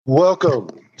Welcome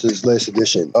to this latest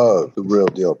edition of the Real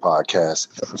Deal Podcast,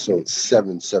 episode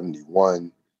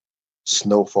 771,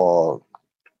 Snowfall,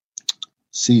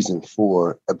 season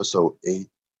 4, episode 8,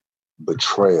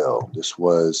 Betrayal. This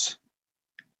was,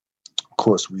 of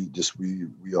course, we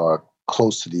are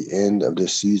close to the end of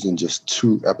this season, just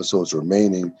 2 episodes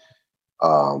remaining.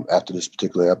 After this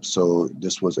particular episode,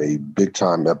 this was a big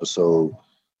time episode.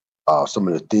 Some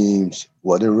of the themes,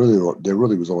 well, there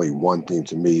really was only one theme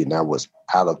to me, and that was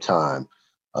out of time.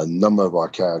 A number of our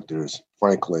characters,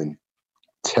 Franklin,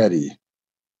 Teddy,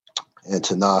 and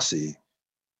Tanasi,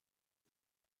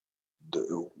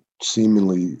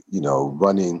 seemingly,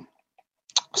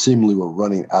 seemingly were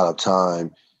running out of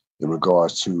time in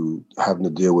regards to having to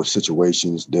deal with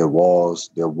situations. Their worlds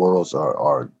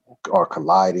are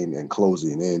colliding and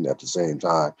closing in at the same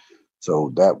time.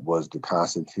 So that was the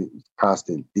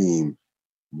constant theme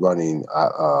running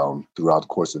throughout the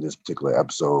course of this particular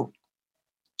episode.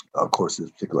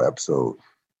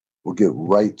 We'll get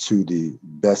right to the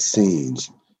best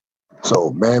scenes. So,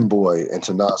 Manboy and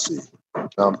Tanasi.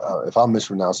 If I'm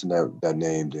mispronouncing that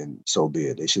name, then so be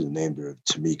it. They should have named her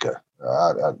Tamika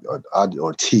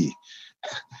or T.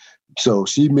 So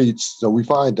she meets. So we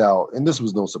find out, and this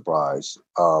was no surprise.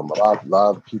 A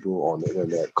lot of people on the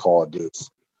internet called this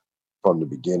from the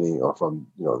beginning, or from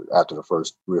after the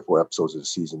first 3 or 4 episodes of the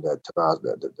season, that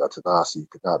Tanasi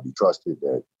could not be trusted.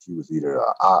 That he was either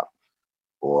a op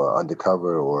or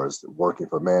undercover or is working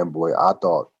for Manboy. I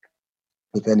thought,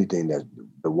 if anything, that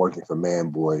the working for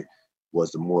Manboy was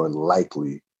the more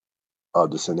likely of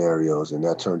the scenarios, and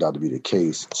that turned out to be the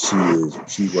case. She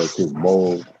was his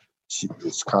mole.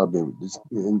 It's kind of been,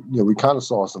 we kind of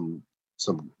saw some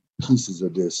pieces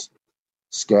of this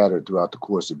scattered throughout the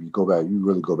course. If you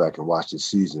really go back and watch this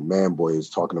season, Manboy is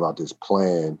talking about this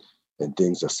plan and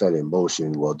things are set in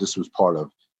motion. Well, this was part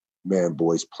of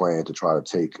Manboy's plan to try to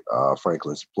take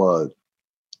Franklin's plug.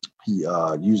 He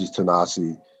uses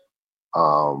Tanasi,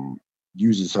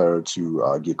 uses her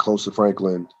to get close to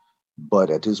Franklin, but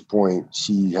at this point,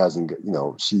 she hasn't.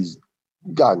 She's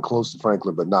gotten close to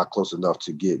Franklin, but not close enough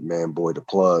to get Manboy the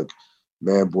plug.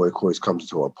 Manboy, of course, comes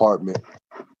to her apartment.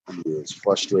 He is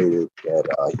frustrated that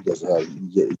he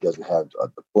doesn't have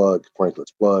the plug,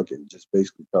 Franklin's plug, and just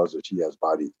basically tells her she has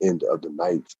by the end of the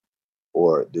night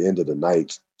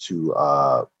to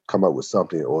come up with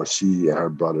something, or she and her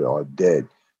brother are dead.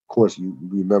 Of course, you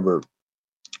remember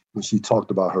when she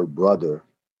talked about her brother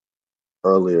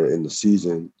earlier in the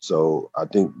season. So I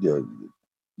think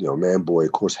Manboy,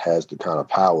 of course, has the kind of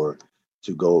power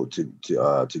to go to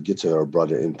get to her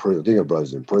brother in prison. I think her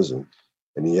brother's in prison,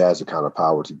 and he has the kind of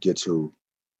power to get to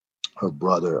her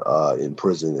brother in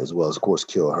prison, as well as, of course,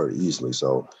 kill her easily.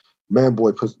 So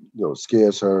Manboy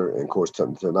scares her, and of course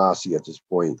Tanasi at this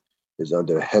point is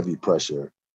under heavy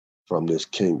pressure from this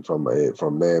king, from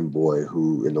Manboy,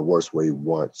 who in the worst way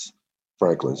wants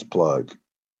Franklin's plug.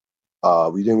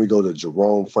 We go to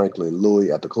Jerome, Franklin, Louis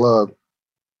at the club.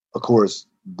 Of course,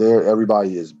 there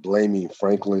everybody is blaming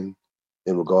Franklin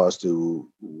in regards to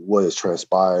what has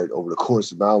transpired over the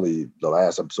course of not only the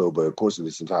last episode, but of course of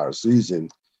this entire season.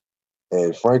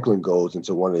 And Franklin goes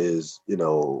into one of his,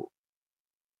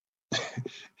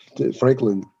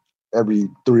 Franklin, every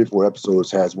 3 or 4 episodes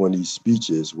has one of these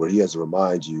speeches where he has to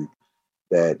remind you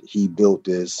that he built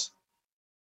this.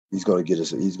 He's going to get us.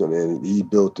 He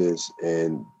built this,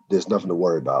 and there's nothing to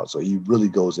worry about. So he really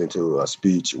goes into a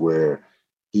speech where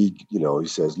he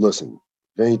says, "Listen,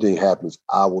 if anything happens,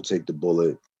 I will take the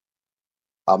bullet.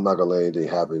 I'm not going to let anything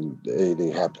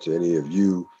happen to any of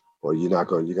you, or you're not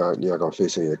going to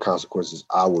face any of the consequences.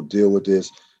 I will deal with this."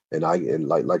 And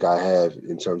like I have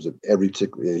in terms of every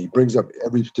particular, and he brings up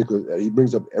every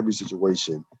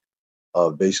situation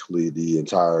of basically the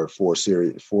entire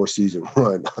 4-season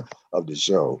run of the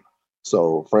show.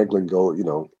 So Franklin goes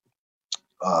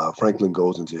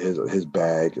into his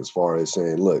bag as far as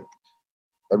saying, "Look,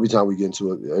 every time we get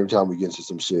into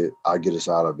some shit, I get us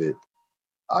out of it.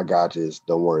 I got this.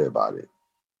 Don't worry about it."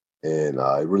 And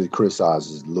it really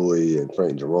criticizes Louis and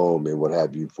Frank and Jerome and what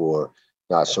have you for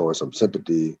not showing some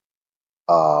sympathy.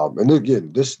 And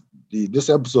again, this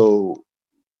episode,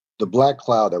 the black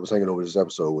cloud that was hanging over this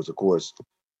episode was, of course,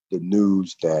 the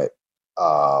news that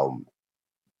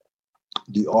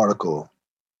the article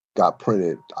got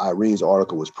printed. Irene's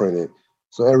article was printed,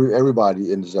 so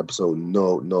everybody in this episode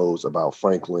knows about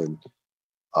Franklin.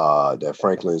 That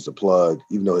Franklin is the plug,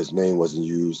 even though his name wasn't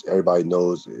used. Everybody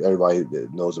knows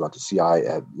about the CIA.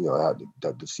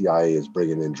 That the CIA is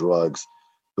bringing in drugs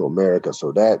to America.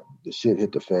 So that the shit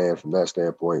hit the fan from that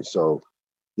standpoint. So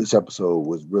this episode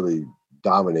was really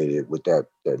dominated with that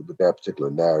particular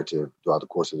narrative throughout the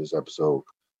course of this episode.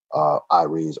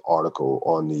 Irene's article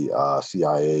on the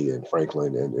CIA and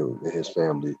Franklin and his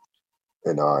family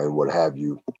and what have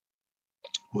you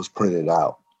was printed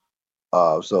out.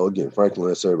 So again, Franklin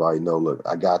lets everybody know, look,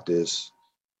 I got this.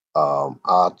 Like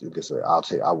I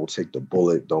said, I will take the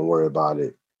bullet. Don't worry about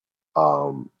it.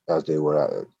 As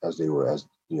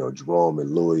Jerome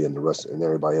and Louis and the rest and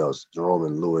everybody else, Jerome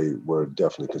and Louis were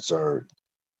definitely concerned.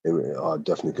 They were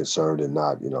definitely concerned and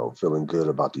not, feeling good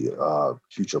about the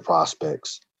future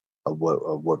prospects of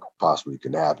what possibly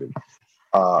can happen.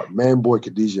 Manboy,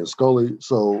 Khadijah, and Scully.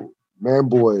 So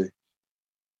Manboy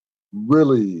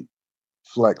really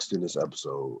flexed in this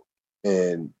episode,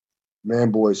 and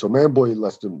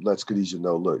Manboy lets Khadijah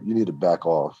know, look, you need to back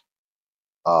off.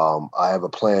 I have a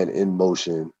plan in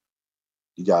motion.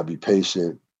 You gotta be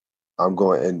patient. I'm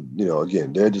going, and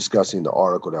again, they're discussing the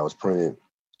article that was printed.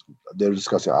 They're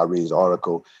discussing Irene's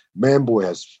article. Manboy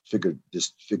has figured the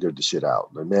shit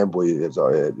out. The Manboy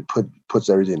puts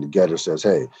everything together. Says,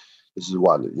 hey, this is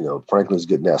why Franklin's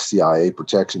getting that CIA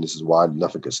protection. This is why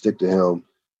nothing can stick to him.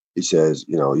 He says,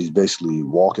 he's basically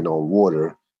walking on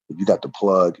water. If you got the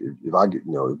plug, if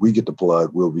we get the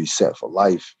plug, we'll be set for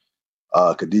life.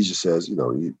 Khadijah says,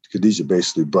 Khadijah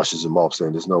basically brushes him off,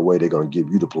 saying, there's no way they're going to give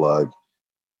you the plug.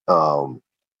 And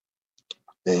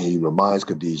he reminds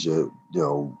Khadijah,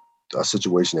 a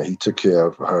situation that he took care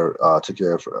of for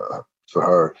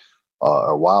her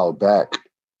a while back,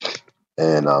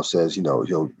 and says,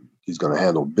 he's going to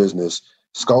handle business.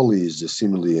 Scully is just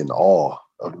seemingly in awe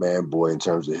of Manboy in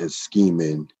terms of his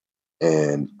scheming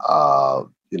and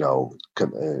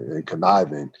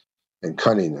conniving and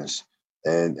cunningness.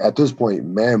 And at this point,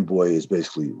 Manboy is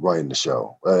basically running the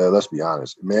show. Let's be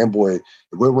honest. Manboy, if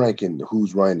we're ranking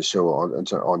who's running the show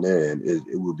on their end,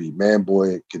 it would be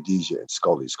Manboy, Khadijah, and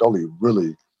Scully. Scully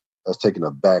really has taken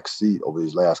a back seat over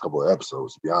these last couple of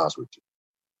episodes, to be honest with you.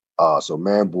 So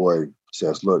Manboy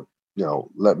says, look,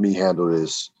 let me handle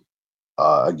this.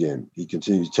 Again, he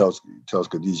tells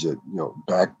Khadijah,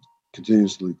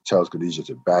 continuously tells Khadijah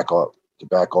to back off,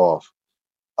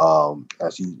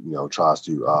 as he, tries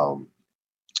to,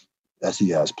 as he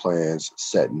has plans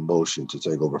set in motion to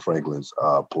take over Franklin's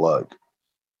plug.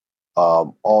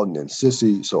 Alden and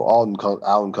Sissy. So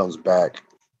Alden comes back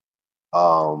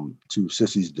to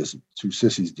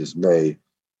Sissy's dismay.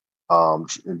 And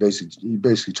he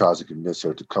basically tries to convince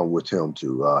her to come with him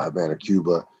to Havana,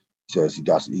 Cuba. He says he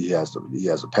has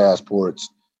the passports.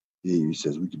 He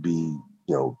says we could be,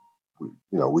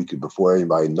 we could, before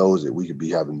anybody knows it, we could be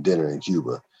having dinner in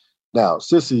Cuba. Now,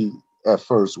 Sissy at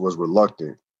first was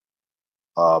reluctant,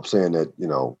 saying that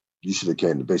you should have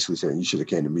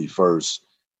came to me first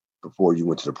before you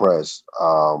went to the press.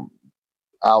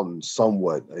 Alden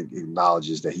somewhat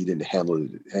acknowledges that he didn't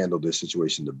handle this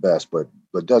situation the best, but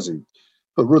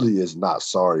really is not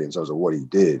sorry in terms of what he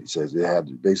did. He says it had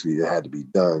to be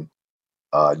done.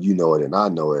 You know it and I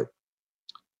know it.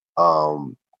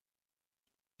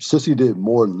 Sissy did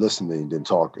more listening than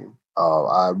talking.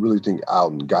 I really think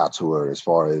Alden got to her as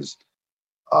far as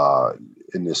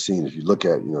in this scene. If you look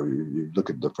at you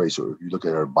look at the face, or if you look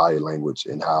at her body language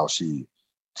and how she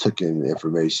took in the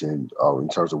information in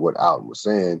terms of what Alden was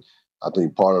saying, I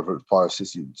think part of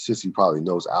Sissy probably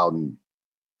knows Alden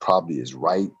probably is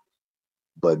right,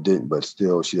 but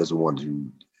still she doesn't want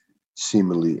to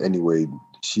seemingly anyway.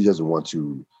 She doesn't want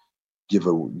to give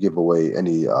away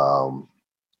any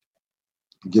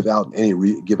give out any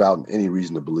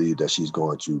reason to believe that she's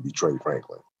going to betray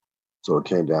Franklin. So it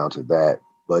came down to that.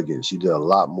 But again, she did a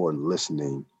lot more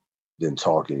listening than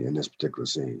talking in this particular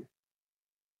scene.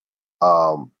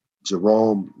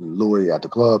 Jerome and Louis at the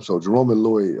club. So Jerome and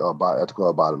Louis are at the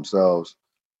club by themselves.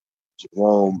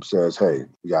 Jerome says, hey,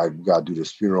 we got to do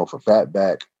this funeral for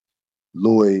Fatback.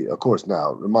 Louis, of course,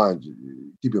 now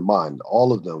keep in mind,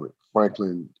 all of them,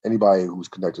 Franklin, anybody who's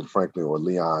connected to Franklin or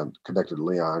Leon, connected to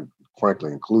Leon,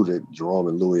 Franklin included, Jerome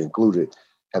and Louis included,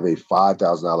 have a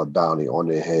 $5,000 bounty on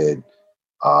their head,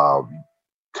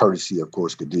 courtesy, of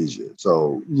course, Khadijah.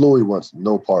 So Louis wants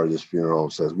no part of this funeral,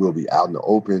 says we'll be out in the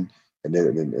open, and then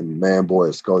and Manboy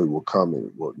and Scully will come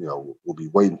and we'll be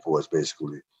waiting for us,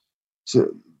 basically.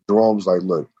 So Jerome's like,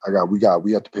 look,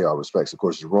 we have to pay our respects. Of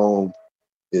course, Jerome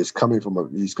is coming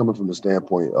from the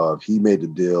standpoint of he made the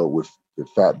deal with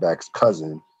Fatback's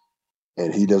cousin,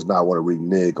 and he does not want to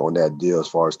renege on that deal as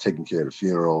far as taking care of the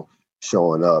funeral,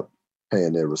 showing up,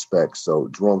 paying their respects. So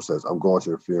Jerome says, I'm going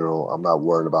to the funeral. I'm not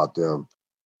worried about them.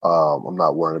 I'm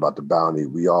not worried about the bounty.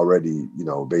 We already,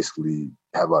 basically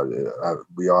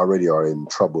we already are in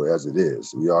trouble as it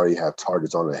is. We already have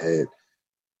targets on our head,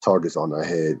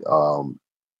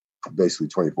 basically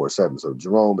 24/7. So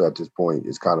Jerome at this point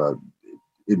is kind of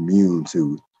immune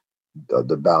to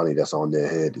the bounty that's on their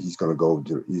head. He's gonna go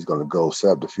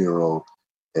set up the funeral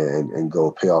and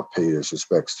go pay his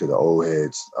respects to the old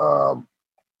heads,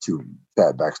 to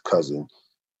Fatback's cousin,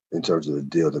 in terms of the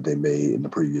deal that they made in the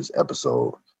previous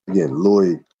episode. Again,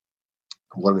 Louis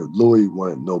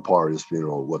wanted no part of this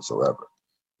funeral whatsoever,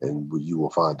 and you will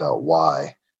find out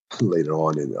why later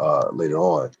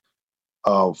on.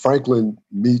 Franklin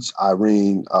meets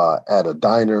Irene at a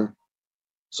diner.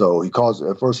 So he calls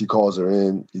her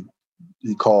in.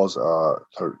 He calls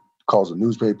the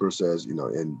newspaper, says,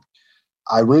 and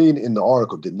Irene in the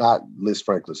article did not list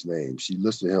Franklin's name. She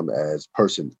listed him as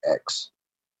person X.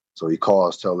 So he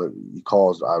calls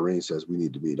Irene, says, we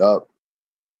need to meet up.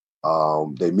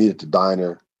 They meet at the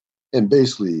diner, and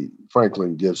basically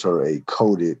Franklin gives her a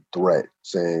coded threat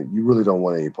saying, you really don't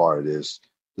want any part of this.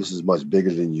 This is much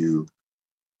bigger than you.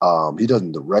 He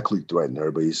doesn't directly threaten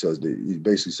her, but he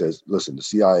basically says, listen, the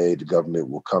CIA, the government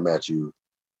will come at you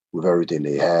with everything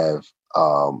they have,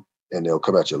 and they'll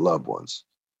come at your loved ones.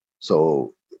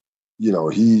 So,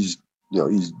 he's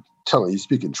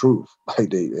speaking truth.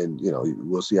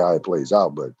 We'll see how it plays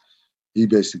out, but he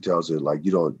basically tells her,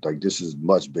 this is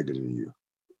much bigger than you.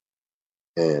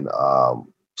 And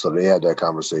so they had that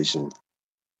conversation.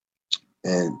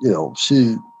 And,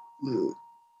 she's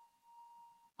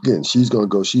going to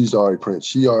go, she's already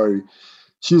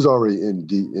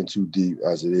in too deep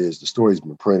as it is. The story's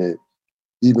been printed.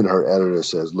 Even her editor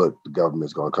says, look, the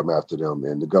government's going to come after them.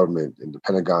 And the government and the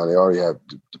Pentagon, they already have,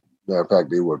 matter of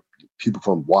fact, people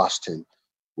from Washington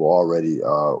were already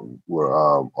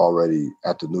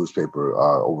at the newspaper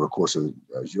over the course of,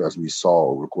 as we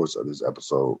saw over the course of this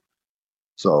episode.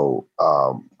 So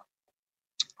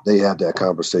they had that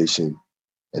conversation.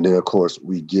 And then, of course,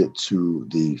 we get to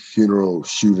the funeral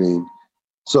shooting.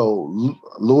 So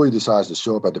Louis decides to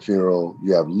show up at the funeral.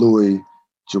 You have Louis,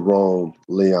 Jerome,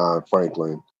 Leon,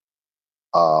 Franklin,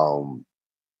 and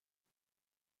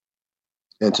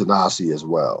Tanasi as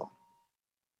well.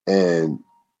 And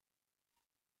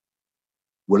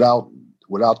without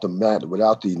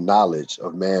the knowledge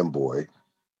of Man-Boy,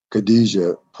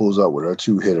 Khadijah pulls up with her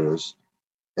two hitters,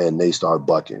 and they start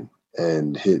bucking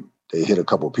and they hit a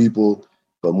couple people,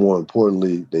 but more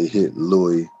importantly, they hit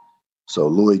Louis. So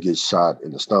Louis gets shot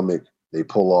in the stomach. They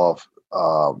pull off.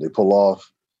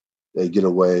 They get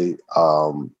away.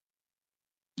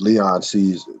 Leon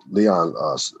sees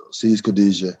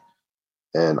Khadijah,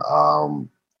 and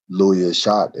Louis is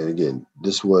shot. And again,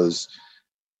 this is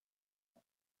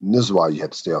why you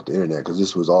have to stay off the internet, because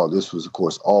this was of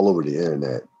course all over the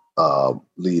internet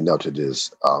leading up to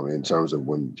this. In terms of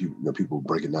when people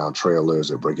breaking down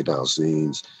trailers or breaking down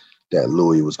scenes, that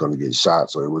Louis was going to get shot.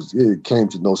 So it came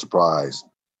to no surprise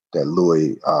that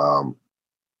Louis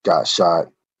got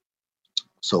shot.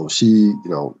 So she,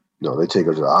 they take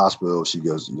her to the hospital. She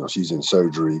goes, she's in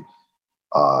surgery.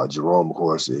 Jerome, of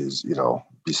course, is,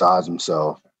 besides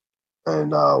himself.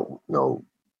 And,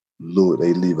 Louis,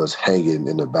 they leave us hanging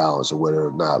in the balance of whether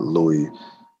or not Louis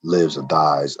lives or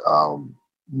dies.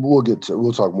 We'll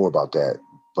talk more about that.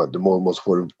 But the most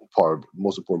important part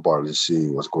of this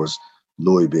scene was, of course,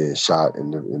 Louis being shot,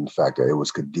 and the fact that it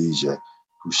was Khadijah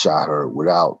who shot her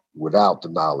without the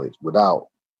knowledge, without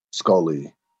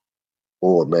Scully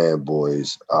or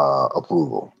Man-Boy's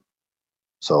approval.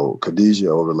 So Khadijah,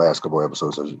 over the last couple of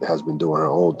episodes, has been doing her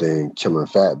own thing, killing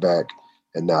Fatback,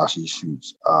 and now she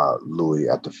shoots Louis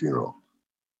at the funeral.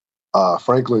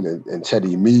 Franklin and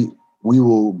Teddy meet. We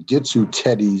will get to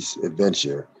Teddy's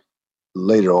adventure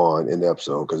later on in the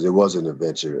episode, because it was an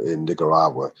adventure in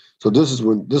Nicaragua. So this is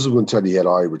when Teddy had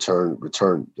already returned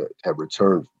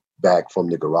back from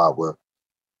Nicaragua.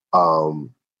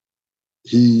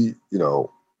 He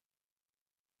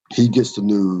gets the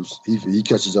news. He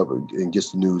catches up and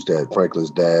gets the news that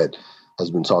Franklin's dad has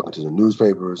been talking to the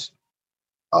newspapers.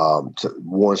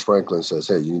 Warns Franklin, says,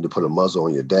 "Hey, you need to put a muzzle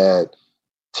on your dad."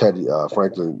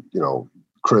 Franklin,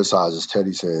 criticizes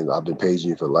Teddy, saying, "I've been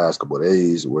paging you for the last couple of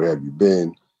days. Where have you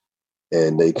been?"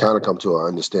 And they kind of come to an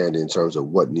understanding in terms of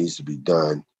what needs to be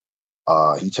done.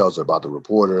 He tells her about the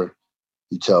reporter.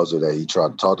 He tells her that he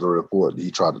tried to talk to the reporter. He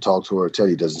tried to talk to her.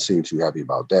 Teddy doesn't seem too happy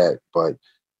about that, but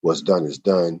what's done is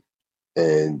done.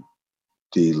 And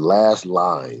the last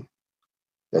line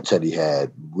that Teddy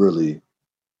had really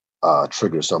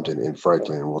triggered something in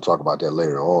Franklin, and we'll talk about that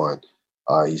later on.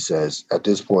 He says, at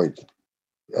this point,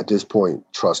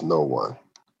 trust no one.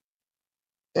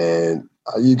 And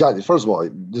first of all,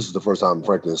 this is the first time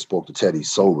Franklin spoke to Teddy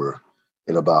sober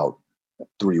in about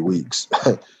 3 weeks.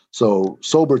 So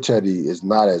sober Teddy is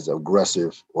not as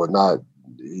aggressive,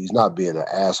 he's not being an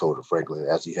asshole to Franklin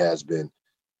as he has been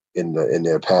in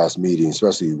their past meetings,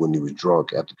 especially when he was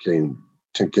drunk after killing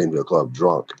came to the club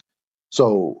drunk.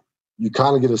 So you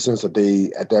kind of get a sense that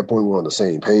they, at that point, were on the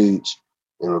same page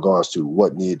in regards to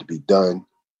what needed to be done.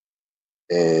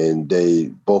 And they,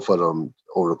 both of them,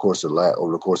 over the course of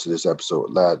this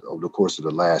episode, over the course of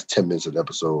the last 10 minutes of the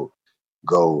episode,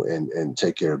 go and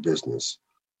take care of business.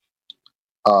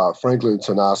 Franklin,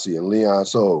 Tanasi, and Leon.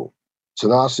 So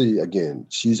Tanasi, again,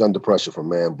 she's under pressure from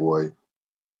Man-Boy.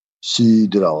 She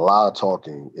did a lot of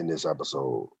talking in this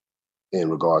episode in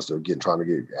regards to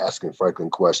asking Franklin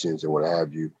questions and what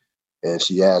have you. And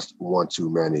she asked one too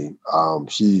many.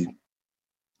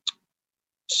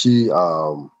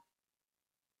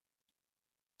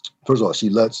 First of all,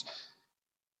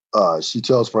 she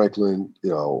tells Franklin,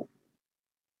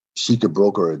 she could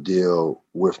broker a deal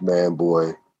with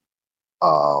Man-Boy.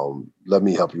 Let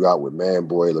me help you out with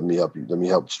Man-Boy. Let me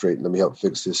help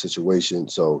fix this situation.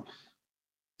 So,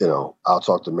 I'll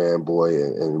talk to Man-Boy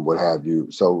and what have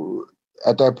you. So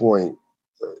at that point,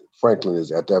 Franklin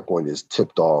is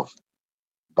tipped off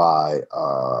by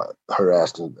her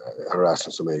asking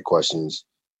so many questions.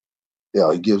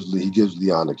 He gives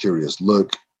Leon a curious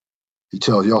look. He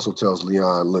also tells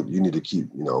Leon, look, you need to keep,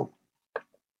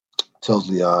 tells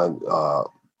Leon,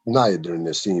 not during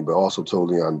this scene, but also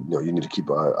told Leon, you need to keep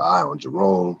an eye on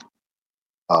Jerome.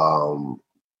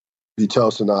 He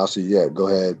tells Tanasi, yeah, go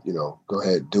ahead,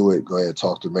 do it. Go ahead,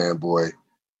 talk to Man-Boy.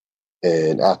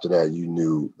 And after that, you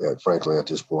knew that Franklin at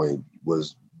this point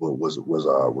was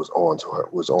on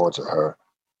to her.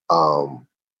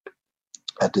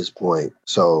 At this point,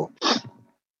 so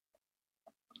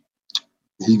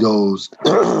he goes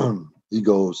and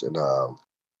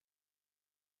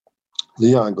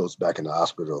Leon goes back in the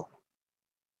hospital,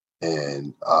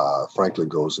 and Franklin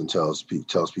goes and tells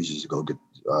Peaches to go get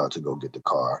the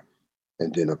car.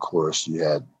 And then, of course, you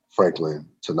had Franklin,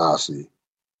 Tanasi,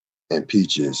 and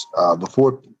Peaches.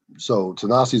 So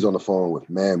Tanasi's on the phone with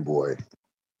Man-Boy,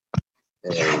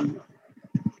 and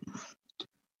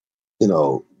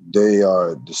they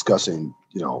are discussing.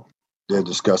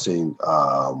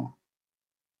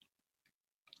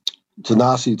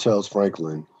 Tanasi tells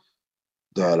Franklin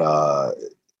that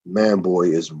Man-Boy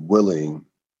is willing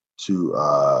to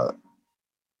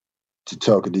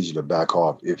tell Khadijah to back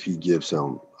off if he gives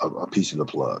him a piece of the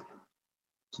plug.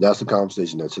 So that's the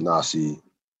conversation that Tanasi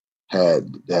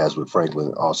has with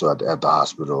Franklin, also at the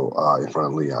hospital in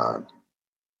front of Leon.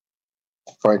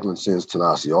 Franklin sends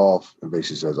Tanasi off and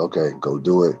basically says, "Okay, go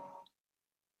do it."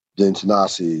 Then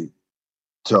Tanasi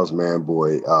tells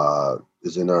Man-Boy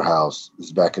is in her house,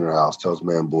 is back in her house. Tells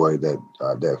Man-Boy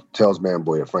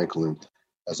that Franklin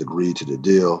has agreed to the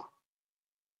deal.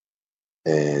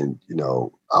 And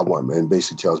and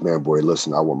basically tells Man-Boy,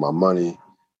 listen, I want my money,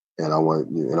 and I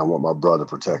want my brother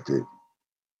protected.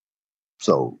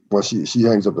 So once she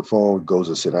hangs up the phone, goes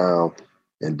to sit down,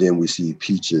 and then we see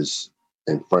Peaches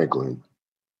and Franklin.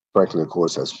 Franklin, of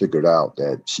course, has figured out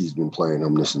that she's been playing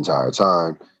him this entire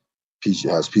time.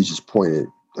 Peaches point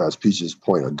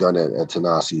a gun at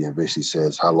Tanasi and basically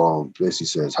says, how long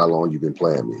you been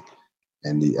playing me?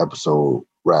 And the episode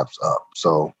wraps up.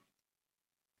 So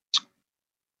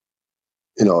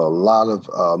a lot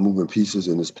of moving pieces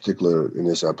in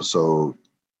this episode.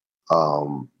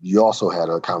 You also had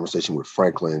a conversation with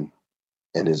Franklin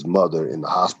and his mother in the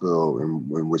hospital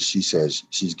in which she says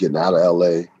she's getting out of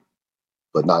LA,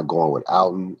 but not going with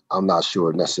Alton. I'm not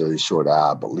necessarily sure that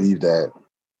I believe that.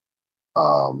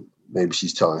 Maybe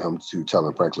she's telling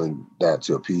Franklin that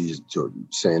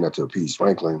saying that to appease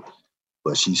Franklin,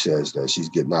 but she says that she's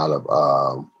getting out of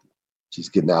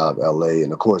LA.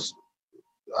 And of course,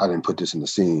 I didn't put this in the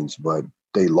scenes, but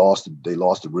they lost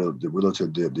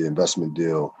the investment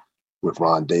deal with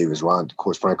Ron Davis. Of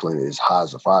course, Franklin is high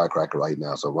as a firecracker right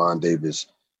now. So Ron Davis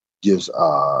gave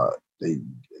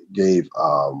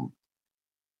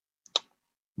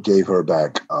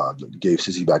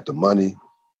Sissy back the money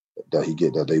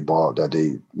that they bought,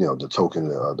 the token,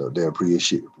 their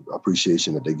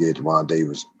appreciation that they gave to Ron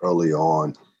Davis early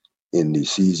on in the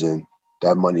season.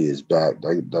 That money is back.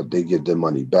 They get their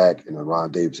money back, and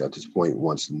Ron Davis at this point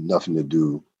wants nothing to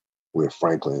do with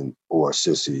Franklin or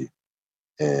Sissy,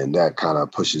 and that kind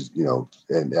of pushes,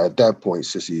 and at that point,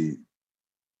 Sissy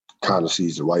kind of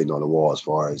sees the writing on the wall as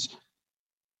far as,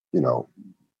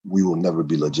 we will never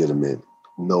be legitimate.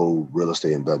 No real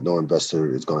estate no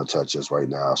investor is going to touch us right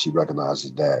now. She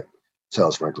recognizes that,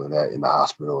 tells Franklin that in the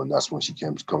hospital, and that's when she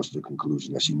comes to the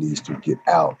conclusion that she needs to get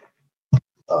out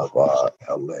of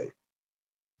LA.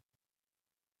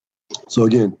 So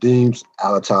again, themes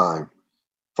out of time.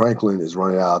 Franklin is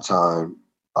running out of time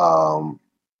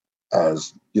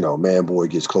as Man-Boy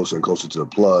gets closer and closer to the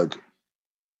plug.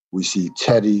 We see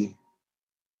Teddy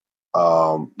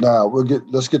Now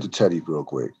let's get to Teddy real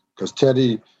quick, because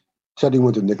Teddy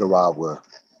went to Nicaragua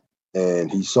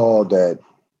and he saw that,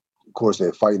 of course,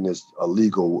 they're fighting this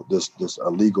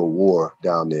illegal war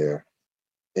down there,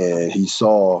 and he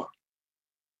saw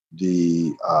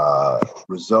the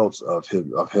results of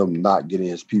him not getting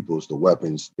his peoples the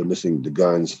weapons, the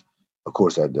guns. Of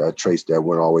course, that trace that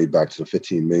went all the way back to the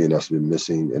 15 million that's been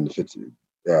missing, and the 15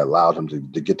 that allowed him to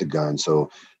get the guns.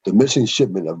 So the missing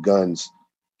shipment of guns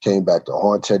came back to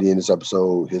haunt Teddy in this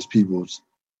episode. His peoples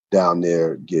down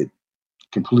there get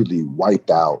completely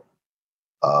wiped out.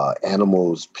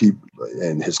 Animals, people,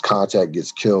 and his contact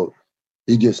gets killed.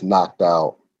 He gets knocked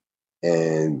out,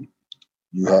 and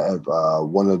you have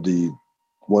one of the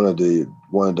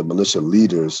militia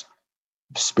leaders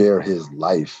spare his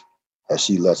life as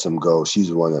she lets him go. She's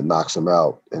the one that knocks him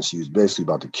out, and she was basically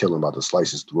about to kill him, about to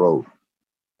slice his throat.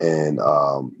 And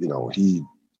he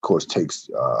of course takes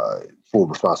full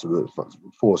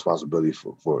responsibility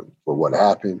for what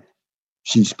happened.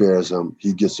 She spares him.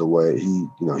 He gets away. He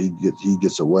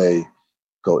gets away,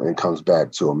 and comes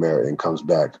back to America,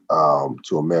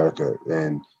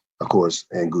 and of course,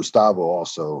 and Gustavo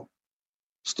also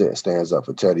stands up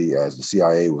for Teddy, as the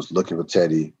CIA was looking for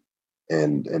Teddy,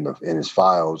 and in his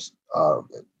files.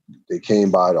 They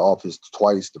came by the office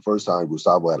twice. The first time,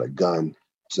 Gustavo had a gun,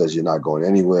 says you're not going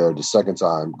anywhere. The second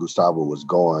time, Gustavo was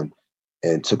gone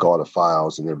and took all the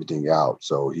files and everything out.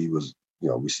 So he was,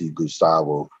 we see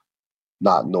Gustavo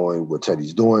not knowing what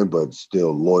Teddy's doing, but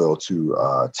still loyal to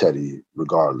Teddy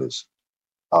regardless.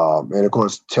 And of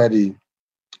course, Teddy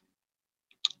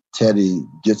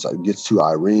gets to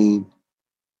Irene.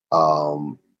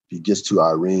 He gets to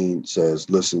Irene, says,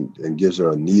 listen, and gives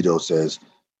her a needle, says,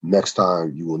 next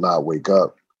time you will not wake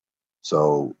up.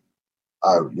 So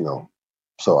Irene,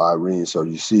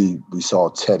 we saw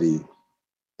Teddy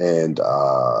and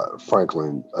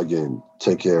Franklin again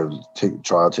try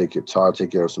to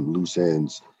take care of some loose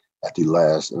ends in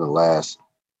the last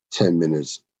 10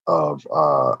 minutes of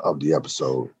the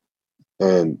episode.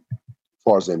 And as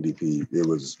far as MVP, it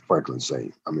was Franklin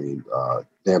Saint. I mean,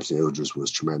 Damson Idris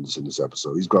was tremendous in this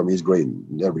episode. He's great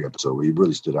in every episode. He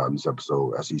really stood out in this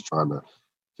episode as he's trying to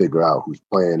figure out who's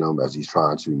playing him, as he's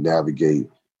trying to navigate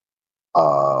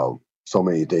so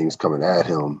many things coming at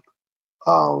him.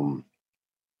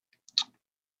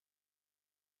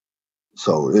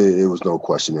 So it was no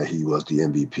question that he was the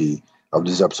MVP of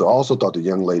this episode. I also thought the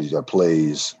young lady that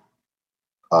plays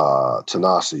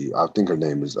Tanasi, I think her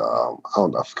name is I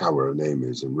forgot what her name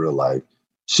is in real life.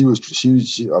 She was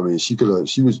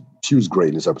great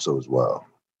in this episode as well.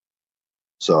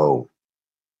 So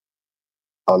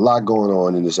a lot going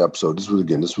on in this episode. This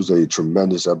was a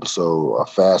tremendous episode, a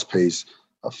fast-paced,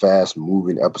 a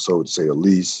fast-moving episode to say the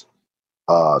least.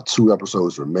 2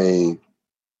 episodes remain,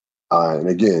 and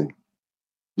again,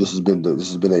 this has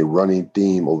been a running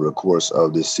theme over the course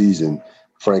of this season.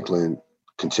 Franklin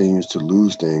continues to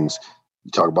lose things.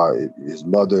 You talk about his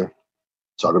mother,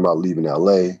 talking about leaving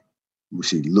LA. We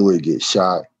see Louis get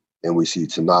shot, and we see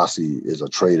Tanasi is a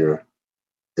traitor,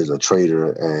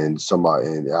 and somebody.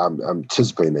 And I'm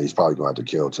anticipating that he's probably going to have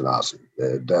to kill Tanasi.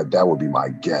 That would be my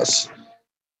guess. If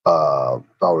I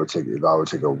were to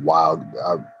take a wild,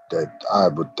 I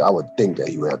would think that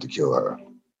he would have to kill her.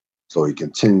 So he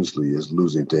continuously is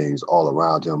losing things all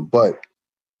around him. But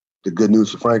the good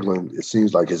news for Franklin, it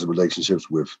seems like his relationships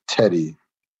with Teddy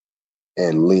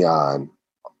and Leon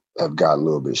have gotten a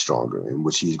little bit stronger, in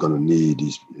which he's going to need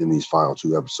in these final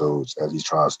 2 episodes as he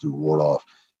tries to ward off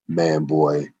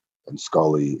Man-Boy and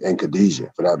Scully and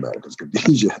Khadijah, for that matter, because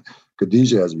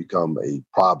Khadijah has become a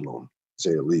problem, to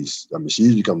say the least. I mean,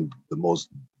 she's become the most.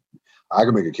 I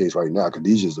can make a case right now.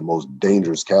 Khadijah is the most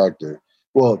dangerous character.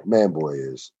 Well, Man-Boy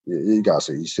is. You gotta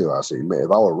say. You still gotta say. Man,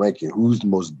 if I were ranking, who are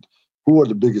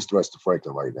the biggest threats to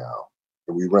Franklin right now?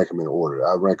 And we rank them in order.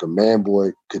 I rank them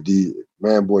Man-Boy,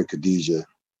 Khadijah,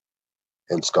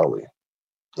 and Scully,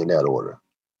 in that order.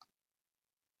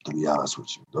 To be honest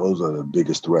with you, those are the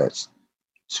biggest threats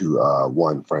to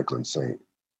one Franklin Saint.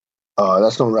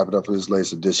 That's gonna wrap it up for this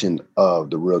latest edition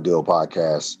of the Real Deal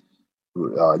Podcast.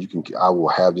 I will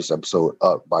have this episode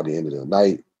up by the end of the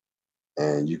night,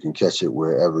 and you can catch it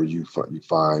wherever you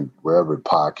find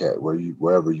podcasts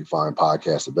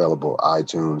available: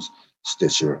 iTunes,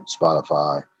 Stitcher,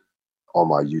 Spotify, on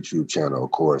my YouTube channel,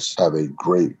 of course. Have a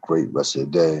great rest of the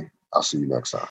day. I'll see you next time.